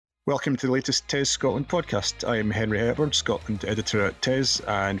Welcome to the latest TES Scotland podcast. I am Henry Hepburn, Scotland editor at TES,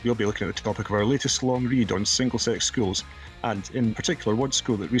 and we'll be looking at the topic of our latest long read on single-sex schools, and in particular one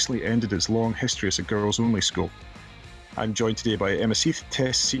school that recently ended its long history as a girls-only school. I'm joined today by Emma Seath,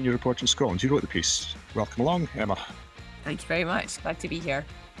 TES senior reporter in Scotland. You wrote the piece. Welcome along, Emma. Thank you very much. Glad to be here.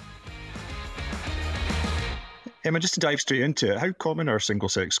 Emma, just to dive straight into it, how common are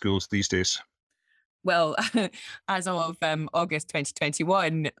single-sex schools these days? Well, as of August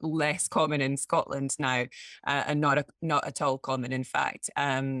 2021, less common in Scotland now, and not at all common, in fact.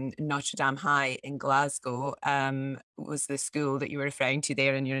 Notre Dame High in Glasgow was the school that you were referring to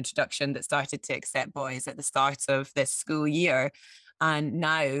there in your introduction that started to accept boys at the start of this school year. And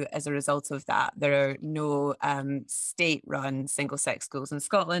now, as a result of that, there are no state-run single-sex schools in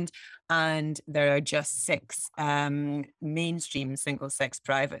Scotland, and there are just 6 mainstream single-sex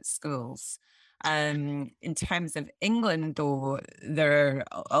private schools. In terms of England, though, there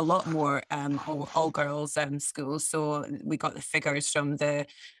are a lot more all-girls schools. So we got the figures from the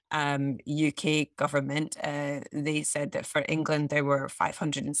UK government. They said that for England, there were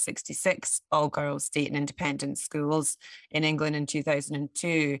 566 all-girls state and independent schools in England in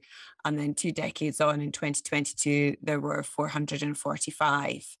 2002. And then 2 decades on, in 2022, there were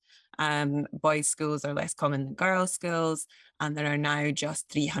 445. Boys' schools are less common than girls' schools, and there are now just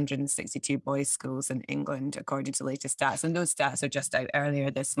 362 boys' schools in England, according to latest stats. And those stats are just out earlier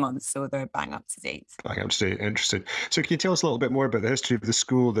this month, so they're bang up to date. Bang up to date, interesting. So can you tell us a little bit more about the history of the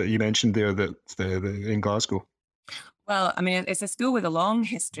school that you mentioned there in Glasgow? Well, I mean, it's a school with a long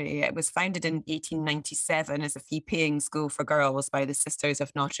history. It was founded in 1897 as a fee-paying school for girls by the Sisters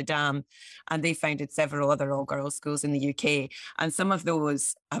of Notre Dame, and they founded several other all-girls schools in the UK. And some of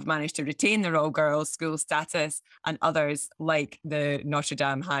those have managed to retain their all-girls school status, and others, like the Notre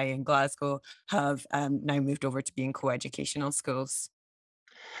Dame High in Glasgow, have now moved over to being co-educational schools.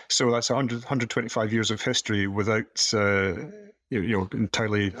 So that's 125 years of history without,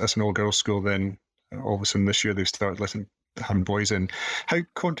 entirely as an all-girls school. Then all of a sudden this year they've started having boys in. How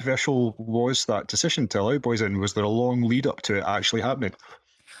controversial was that decision to allow boys in? Was there a long lead up to it actually happening?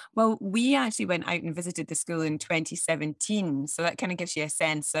 Well, we actually went out and visited the school in 2017. So that kind of gives you a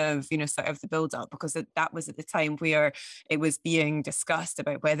sense of, sort of the build up, because that was at the time where it was being discussed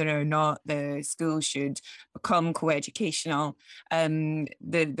about whether or not the school should become co-educational.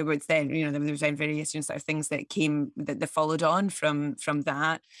 There was then, there was then various sort of things that followed on from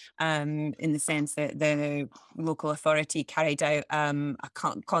that, in the sense that the local authority carried out a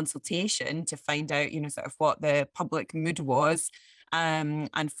consultation to find out, sort of what the public mood was. And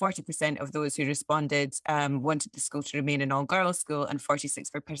 40% of those who responded wanted the school to remain an all-girls school, and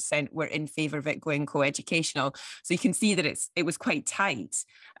 46% were in favour of it going co-educational. So you can see that it was quite tight.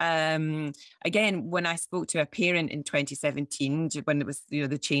 Again, when I spoke to a parent in 2017, when it was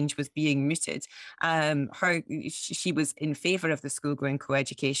the change was being mooted, she was in favour of the school going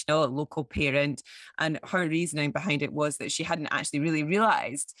co-educational, a local parent, and her reasoning behind it was that she hadn't actually really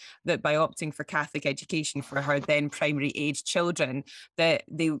realised that by opting for Catholic education for her then primary age children, that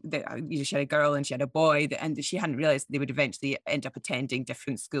she had a girl and she had a boy, and she hadn't realised they would eventually end up attending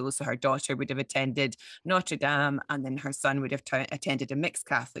different schools. So her daughter would have attended Notre Dame, and then her son would have attended a mixed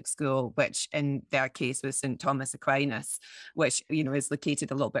Catholic school, which in their case was St Thomas Aquinas, which is located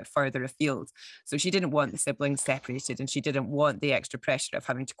a little bit further afield. So she didn't want the siblings separated, and she didn't want the extra pressure of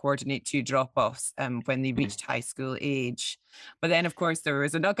having to coordinate 2 drop-offs when they reached high school age. But then, of course, there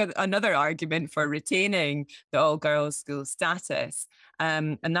was another argument for retaining the all-girls school status.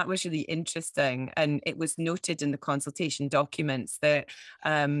 And that was really interesting. And it was noted in the consultation documents that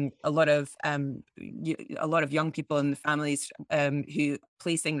a lot of young people in the families who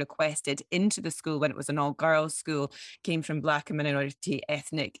placing requested into the school when it was an all-girls school came from Black and minority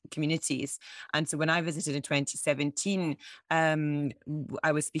ethnic communities. And so when I visited in 2017,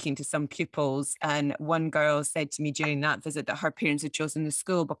 I was speaking to some pupils, and one girl said to me during that visit that her parents had chosen the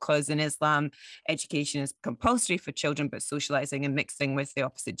school because in Islam, education is compulsory for children, but socializing and mixing with the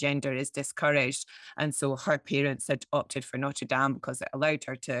opposite gender is discouraged. And so her parents had opted for Notre Dame because it allowed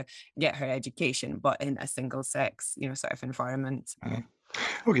her to get her education, but in a single sex, sort of environment.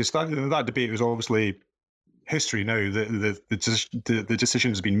 Okay, so that debate was obviously history now. The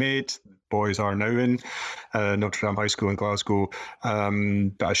decision has been made. Boys are now in Notre Dame High School in Glasgow.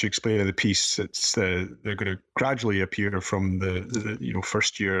 But as you explain in the piece, they're going to gradually appear from the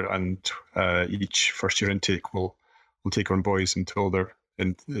first year, and each first year intake will take on boys until they're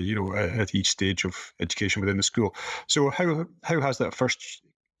at each stage of education within the school. So how has that first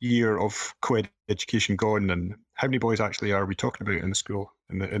year of co-ed education gone, and how many boys actually are we talking about in the school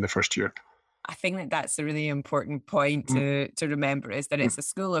in the first year? I think that that's a really important point Mm, to remember, is that mm, it's a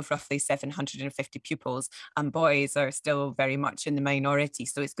school of roughly 750 pupils, and boys are still very much in the minority.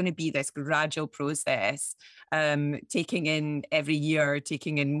 So it's going to be this gradual process, taking in every year,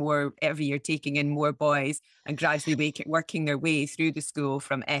 taking in more every year, taking in more boys, and gradually working their way through the school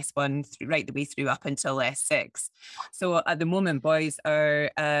from S1 right the way through up until S6. So at the moment, boys are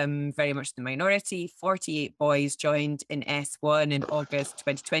very much the minority. 48 boys joined in S1 in August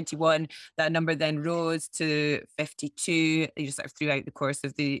 2021. That number then rose to 52, sort of throughout the course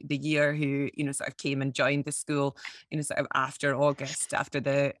of the year, who, sort of came and joined the school, sort of after August, after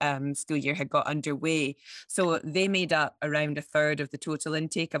the school year had got underway. So they made up around a third of the total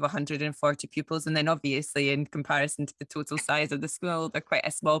intake of 140 pupils. And then obviously in comparison to the total size of the school, they're quite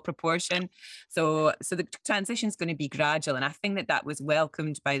a small proportion. So the transition is going to be gradual. And I think that that was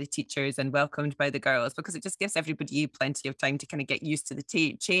welcomed by the teachers and welcomed by the girls, because it just gives everybody plenty of time to kind of get used to the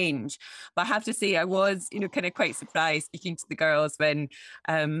change. But I have to say, I was, kind of quite surprised speaking to the girls when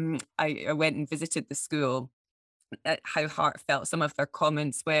I went and visited the school, at how heartfelt some of their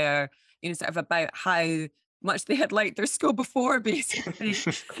comments were, sort of about how much they had liked their school before, basically,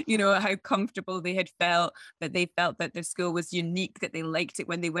 how comfortable they had felt, that they felt that their school was unique, that they liked it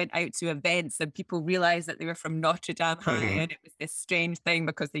when they went out to events and people realized that they were from Notre Dame High. mhm. And it was this strange thing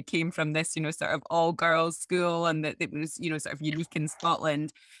because they came from this, sort of all girls school, and that it was, sort of unique in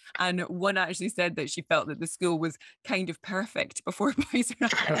Scotland. And one actually said that she felt that the school was kind of perfect before boys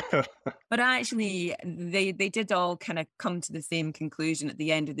arrived. But actually, they did all kind of come to the same conclusion at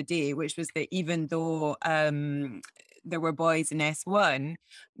the end of the day, which was that even though there were boys in S1,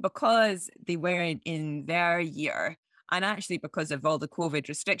 because they weren't in their year, and actually because of all the COVID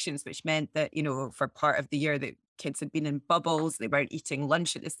restrictions, which meant that, for part of the year that kids had been in bubbles, they weren't eating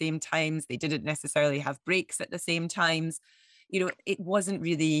lunch at the same times, they didn't necessarily have breaks at the same times. It wasn't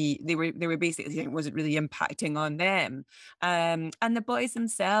really, they were basically, it wasn't really impacting on them. And the boys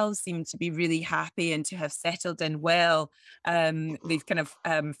themselves seemed to be really happy and to have settled in well. They've kind of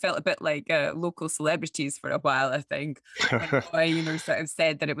felt a bit like local celebrities for a while, I think. One boy, sort of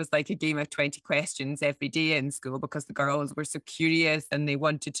said that it was like a game of 20 questions every day in school, because the girls were so curious and they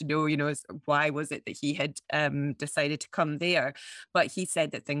wanted to know, why was it that he had decided to come there. But he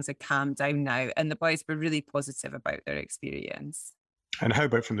said that things had calmed down now, and the boys were really positive about their experience. And how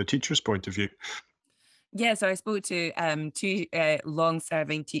about from the teacher's point of view? Yeah, so I spoke to two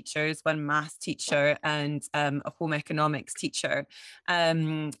long-serving teachers, one maths teacher and a home economics teacher,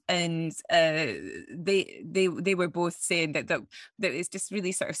 and they were both saying that it's just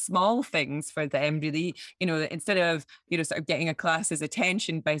really sort of small things for them, really. Instead of sort of getting a class's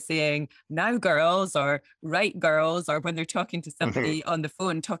attention by saying "now, girls" or "right, girls," or when they're talking to Mhm. somebody on the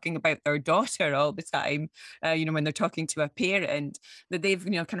phone talking about their daughter all the time, when they're talking to a parent, that they've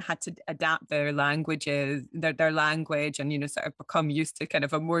kind of had to adapt their languages, their language, and sort of become used to kind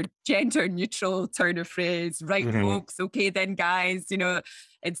of a more gender neutral turn of phrase. Right, Mhm. folks. Okay, then, guys.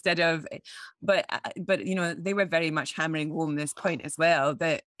 Instead of, but they were very much hammering home this point as well,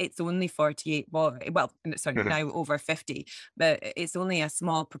 that it's only 48 boys. Well, sorry, Mhm. now over 50, but it's only a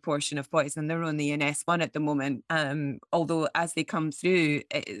small proportion of boys, and they're only in S1 at the moment. Although as they come through,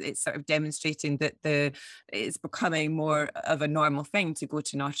 it's sort of demonstrating that it's becoming more of a normal thing to go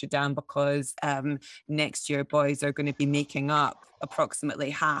to Notre Dame, because next year boys are going to be making up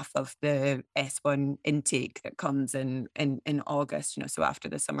approximately half of the S1 intake that comes in August, so after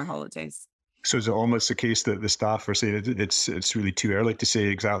the summer holidays. So is it almost the case that the staff are saying it's really too early to say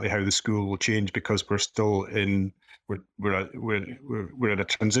exactly how the school will change, because we're still in we're in a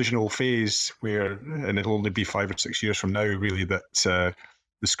transitional phase where, and it'll only be 5 or 6 years from now really, that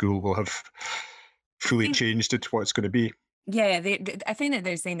the school will have I fully think changed it to what it's going to be. Yeah, I think that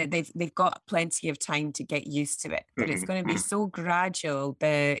they're saying that they've got plenty of time to get used to it. That it's Mhm. going to be Mhm. so gradual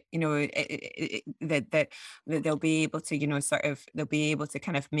that that they'll be able to they'll be able to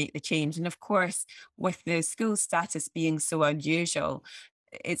kind of make the change. And of course, with the school status being so unusual,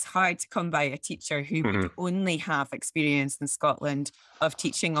 it's hard to come by a teacher who would Mhm. only have experience in Scotland of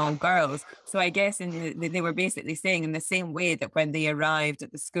teaching all girls. So I guess they were basically saying, in the same way that when they arrived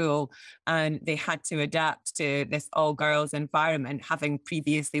at the school and they had to adapt to this all girls environment, having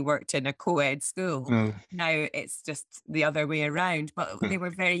previously worked in a co-ed school, Mm. now it's just the other way around. But they were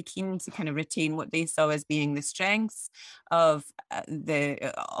very keen to kind of retain what they saw as being the strengths of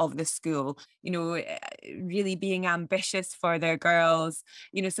the school, really being ambitious for their girls,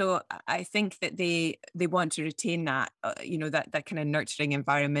 so I think that they want to retain that, that kind of nurturing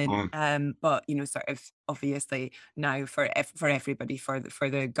environment, Mm. but sort of obviously now for everybody, for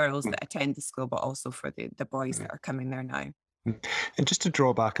the girls Mm. that attend the school, but also for the boys that are coming there now. And just to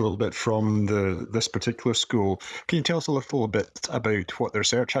draw back a little bit from this particular school, can you tell us a little bit about what the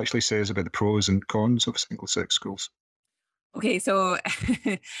research actually says about the pros and cons of single-sex schools? Okay, so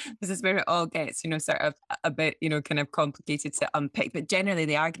this is where it all gets, sort of a bit, kind of complicated to unpick. But generally,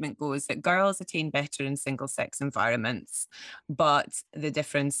 the argument goes that girls attain better in single sex environments, but the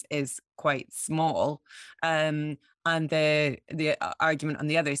difference is quite small. And the argument on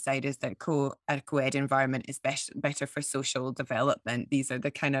the other side is that a co-ed environment is better for social development. These are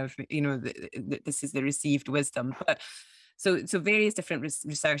the kind of, this is the received wisdom. But so various different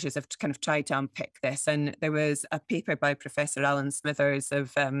researchers have kind of tried to unpick this, and there was a paper by Professor Alan Smithers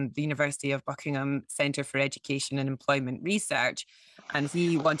of the University of Buckingham Centre for Education and Employment Research, and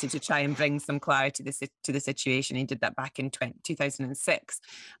he wanted to try and bring some clarity to the situation. He did that back in 2006,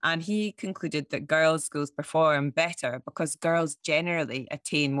 and he concluded that girls' schools perform better because girls generally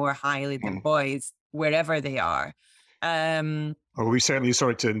attain more highly than Mm. boys wherever they are. Um, Well, we certainly,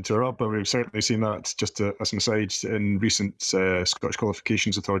 sorry to interrupt, but we've certainly seen that, just as an aside, in recent Scottish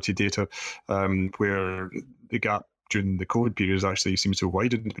Qualifications Authority data, where the gap during the COVID period actually seems to have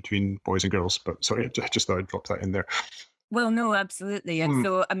widened between boys and girls. But sorry, I just thought I'd drop that in there. Well, no, absolutely. And Mm.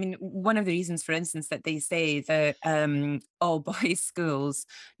 so, I mean, one of the reasons, for instance, that they say that all boys schools,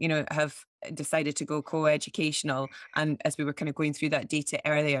 have decided to go co-educational. And as we were kind of going through that data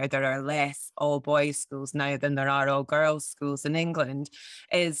earlier, there are less all boys schools now than there are all girls schools in England,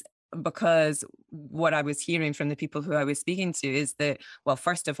 is because what I was hearing from the people who I was speaking to is that, well,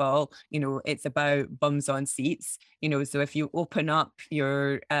 first of all, it's about bums on seats. So if you open up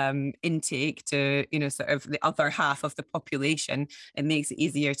your intake to, sort of the other half of the population, it makes it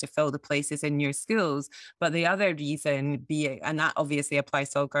easier to fill the places in your schools. But the other reason and that obviously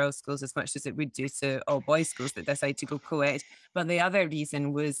applies to all girls schools as much as it would do to all boys schools that decide to go co-ed. But the other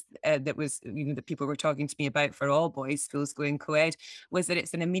reason was that people were talking to me about for all boys schools going co-ed was that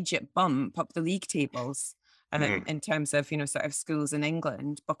it's an immediate bump up the league tables. And Mm. in terms of sort of schools in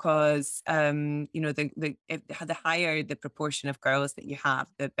England, because the higher the proportion of girls that you have,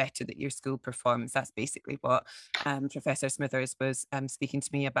 the better that your school performs. That's basically what Professor Smithers was speaking to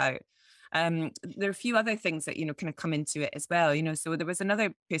me about. There are a few other things that kind of come into it as well. So there was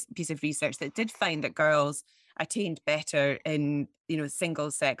another piece of research that did find that girls attained better in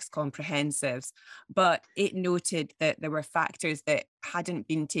single sex comprehensives, but it noted that there were factors that hadn't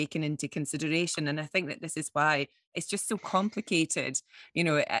been taken into consideration. And I think that this is why it's just so complicated. you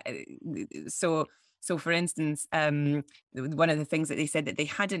know uh, so so for instance, one of the things that they said that they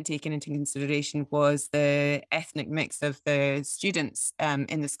hadn't taken into consideration was the ethnic mix of the students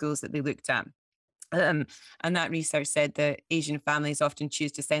in the schools that they looked at. um, and that research said that Asian families often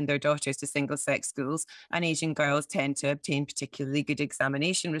choose to send their daughters to single sex schools, and Asian girls tend to obtain particularly good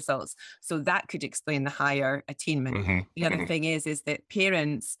examination results. So that could explain the higher attainment. Mhm, The other mhm. thing is that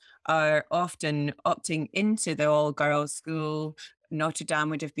parents are often opting into the all girls school. Notre Dame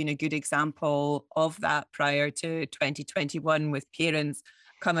would have been a good example of that prior to 2021, with parents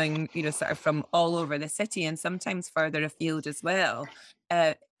coming, sort of from all over the city and sometimes further afield as well.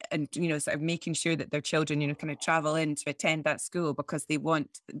 Uh, and sort of making sure that their children kind of travel in to attend that school because they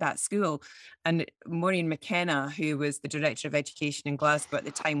want that school. And Maureen McKenna, who was the director of education in Glasgow at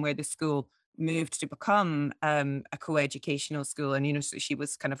the time where the school moved to become a co-educational school, and so she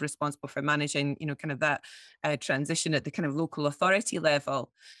was kind of responsible for managing kind of that transition at the kind of local authority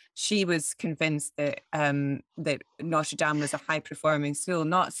level. She was convinced that Notre Dame was a high performing school,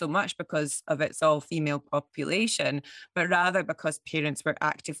 not so much because of its all female population, but rather because parents were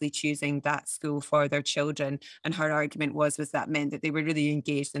actively choosing that school for their children. And her argument was that meant that they were really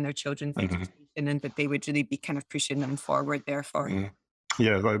engaged in their children's Mhm. education, and that they would really be kind of pushing them forward, therefore. Mm.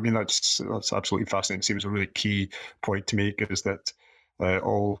 Yeah, I mean that's absolutely fascinating. It seems a really key point to make is that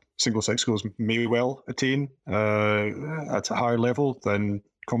all single-sex schools may well attain at a higher level than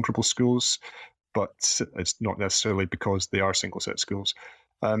comparable schools, but it's not necessarily because they are single-sex schools.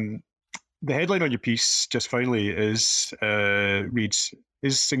 Um, the headline on your piece, just finally, reads: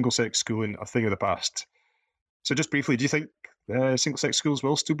 "Is single-sex schooling a thing of the past?" So, just briefly, do you think single-sex schools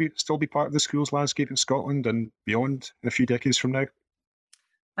will still be part of the schools landscape in Scotland and beyond in a few decades from now?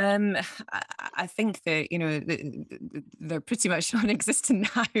 Um, I think that they're pretty much non-existent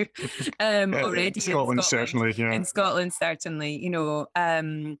now. Already in Scotland Scotland. certainly, yeah. In Scotland, certainly.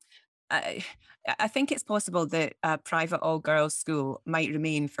 I, I think it's possible that a private all-girls school might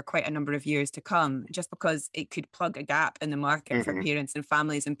remain for quite a number of years to come, just because it could plug a gap in the market for Mhm, parents and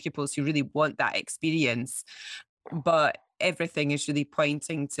families and pupils who really want that experience. But everything is really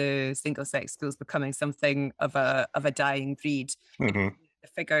pointing to single-sex schools becoming something of a dying breed. mhm. the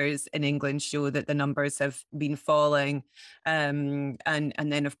figures in England show that the numbers have been falling. And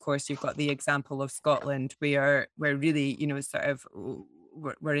then, of course, you've got the example of Scotland, where really, sort of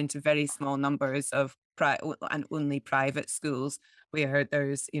we're into very small numbers of and only private schools, where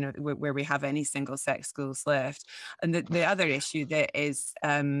there's, where we have any single sex schools left. And the other issue that is,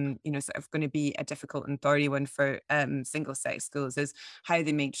 sort of going to be a difficult and thorny one for single sex schools is how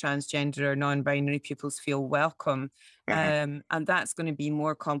they make transgender or non-binary pupils feel welcome. And that's going to be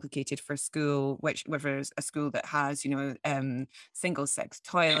more complicated for school, whether it's a school that has, single sex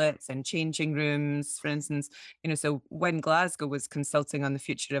toilets and changing rooms, for instance. So when Glasgow was consulting on the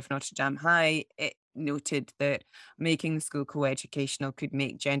future of Notre Dame High, it noted that making the school co-educational could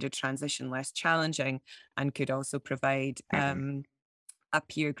make gender transition less challenging and could also provide a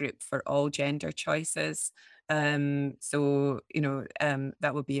peer group for all gender choices. So,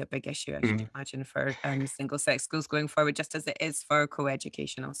 that would be a big issue, I should imagine, for single sex schools going forward, just as it is for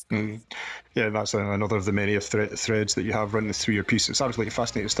co-educational schools. Yeah, that's another of the many threads that you have running through your piece. It's absolutely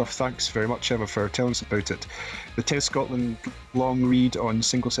fascinating stuff. Thanks very much, Emma, for telling us about it. The TES Scotland long read on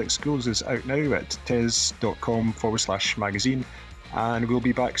single sex schools is out now at tes.com/magazine, and we'll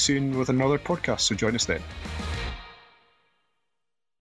be back soon with another podcast, so join us then.